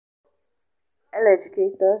Hello,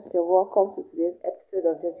 educators. You're welcome to today's episode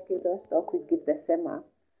of the Educators Talk with Gift Sema.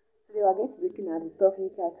 Today, we're going to be looking at the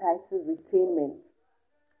topic titled Retainment.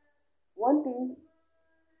 One thing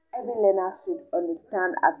every learner should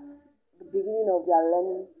understand at the beginning of their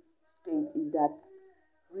learning stage is that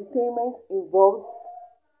retainment involves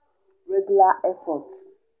regular efforts.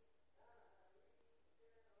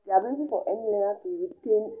 The ability for any learner to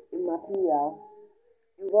retain a material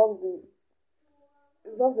involves the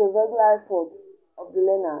involves a regular effort of the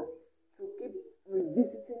learner to keep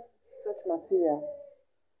revisiting such material.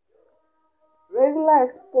 Regular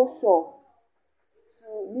exposure to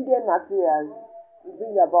needed materials will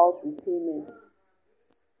bring about retainment.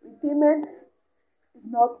 Retainment is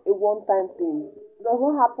not a one time thing, it does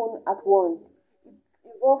not happen at once.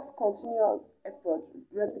 It involves continuous effort,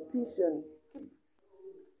 repetition,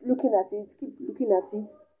 looking at it, keep looking at it,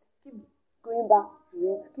 keep going back to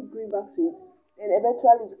it, keep going back to it, and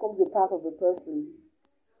eventually it becomes a part of the person.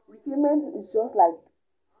 Retainment is just like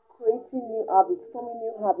creating new habits, forming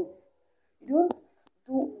new habits. You don't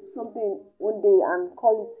do something one day and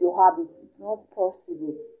call it your habit. It's not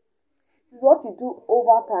possible. It is what you do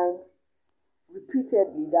over time,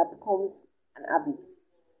 repeatedly, that becomes an habit.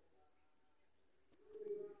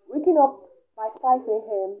 Waking up by 5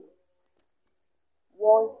 a.m.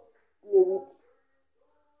 once in a week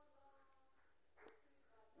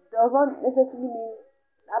does not necessarily mean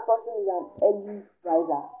that person is an early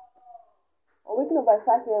riser. Or waking up by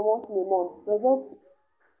 5 a.m. once in a month does not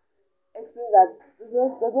explain that, does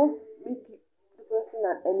not make the person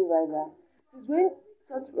an early riser. It is when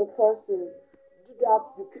such a person do that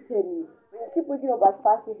repeatedly, when you keep waking up at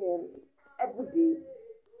 5 a.m. every day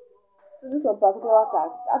to do some particular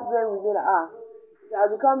task, that's when we know that it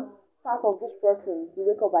has become part of this person to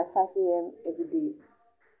wake up by 5 a.m. every day.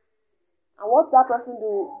 And what that person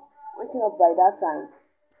do waking up by that time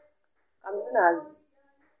can be seen as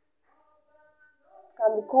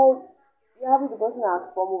can be called the habit the person has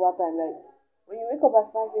formed over time. Like when you wake up at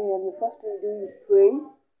 5 a.m., the first thing you do is pray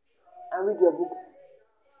and read your books.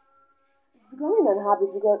 It's becoming an habit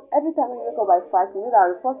because every time you wake up by 5, you know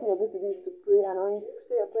that the first thing you're going to do is to pray, and when you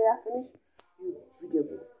say your prayer finish, you read your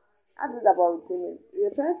books. That's it about retainment.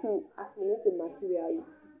 You're trying to assimilate a material.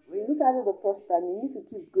 When you look at it the first time, you need to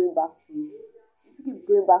keep going back to it. You need to keep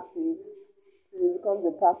going back to it till it becomes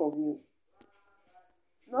a part of you.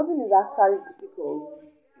 Nothing is actually difficult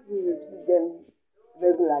if you repeat them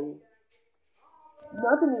regularly.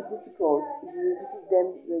 Nothing is difficult if you revisit them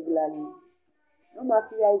regularly. No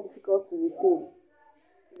material is difficult to retain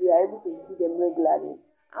if you are able to visit them regularly.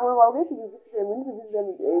 And when we're going to revisit them, we need to visit them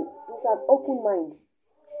with an open mind.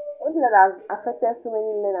 One thing that has affected so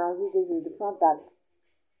many learners these days is the fact that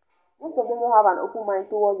most of them don't have an open mind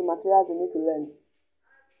towards the materials they need to learn.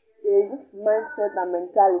 There is this mindset and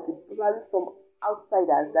mentality, probably from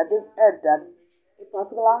outsiders, that they've heard that a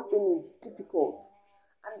particular thing is difficult.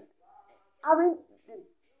 And having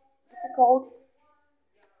difficult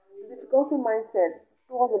difficulty mindset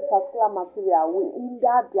towards a particular material will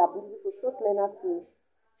hinder the ability for such learner to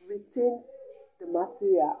retain the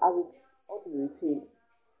material as it ought to be retained.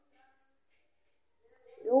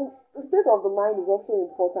 The state of the mind is also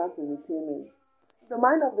important in retainment. If the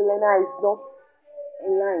mind of the learner is not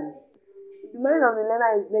in line, if the mind of the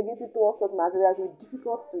learner is negative towards such materials, it will be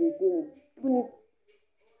difficult to retain it, even if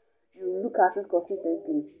you look at it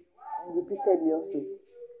consistently and repeatedly also.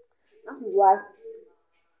 That is why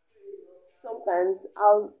sometimes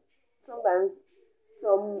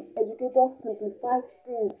some educators simplify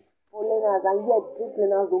things for learners, and yet those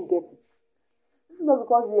learners don't get it. This is not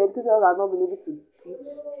because the educators have not been able to teach,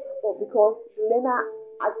 but because the learner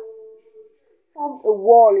has formed a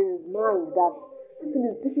wall in his mind that this thing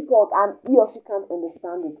is difficult and he or she can't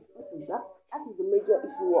understand it. That is the major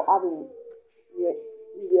issue we're having in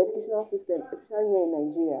the educational system, especially here in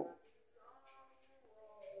Nigeria.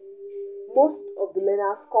 Most of the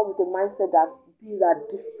learners come with a mindset that these are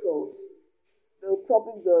difficult. The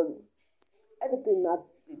topics, everything that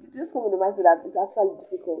they just come with the mindset that it's actually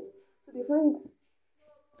difficult. So they find it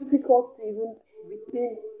difficult to even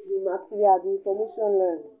retain the material, the information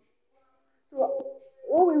learned. So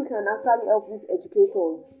one way we can actually help these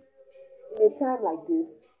educators in a time like this,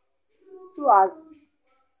 so as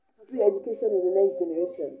to see education in the next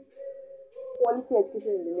generation, quality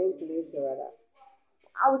education in the next generation rather.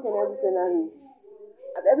 How we can help these learners is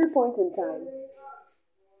at every point in time,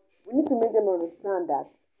 we need to make them understand that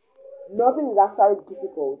nothing is actually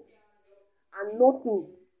difficult and nothing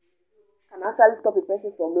can actually stop a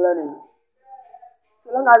person from learning.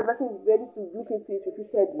 So long as the person is ready to look into it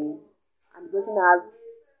repeatedly and the person has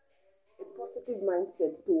a positive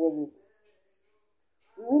mindset towards it.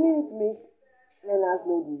 We really need to make learners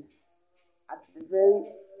know this at the very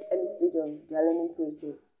early stage of their learning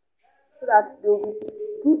process, so that they'll be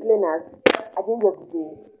good learners at the end of the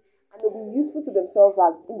day, and they'll be useful to themselves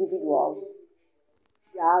as individuals,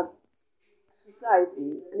 their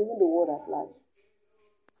society, and even the world at large.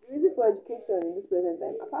 The reason for education in this present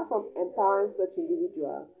time, apart from empowering such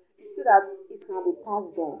individuals, is so that it can be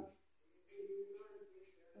passed on.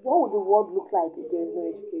 What would the world look like if there is no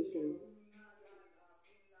education?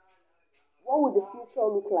 What would the future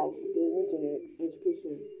look like if there is no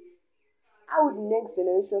education? How would the next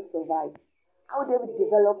generation survive? How would there be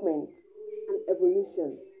development and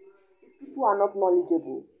evolution if people are not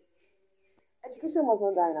knowledgeable? Education must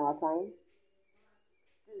not die in our time.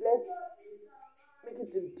 Please let's make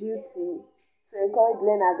it a duty to encourage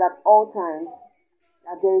learners at all times,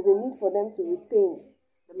 that there is a need for them to retain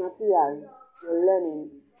the materials they're learning,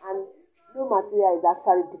 and no material is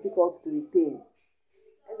actually difficult to retain.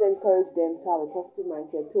 Let's encourage them to have a positive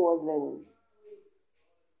mindset towards learning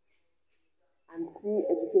and see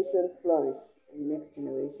education flourish in the next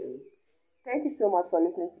generation. Thank you so much for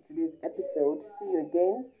listening to today's episode. See you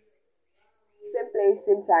again, same place,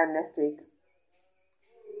 same time next week.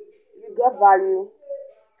 If you got value,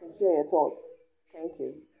 you can share your thoughts. Thank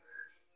you.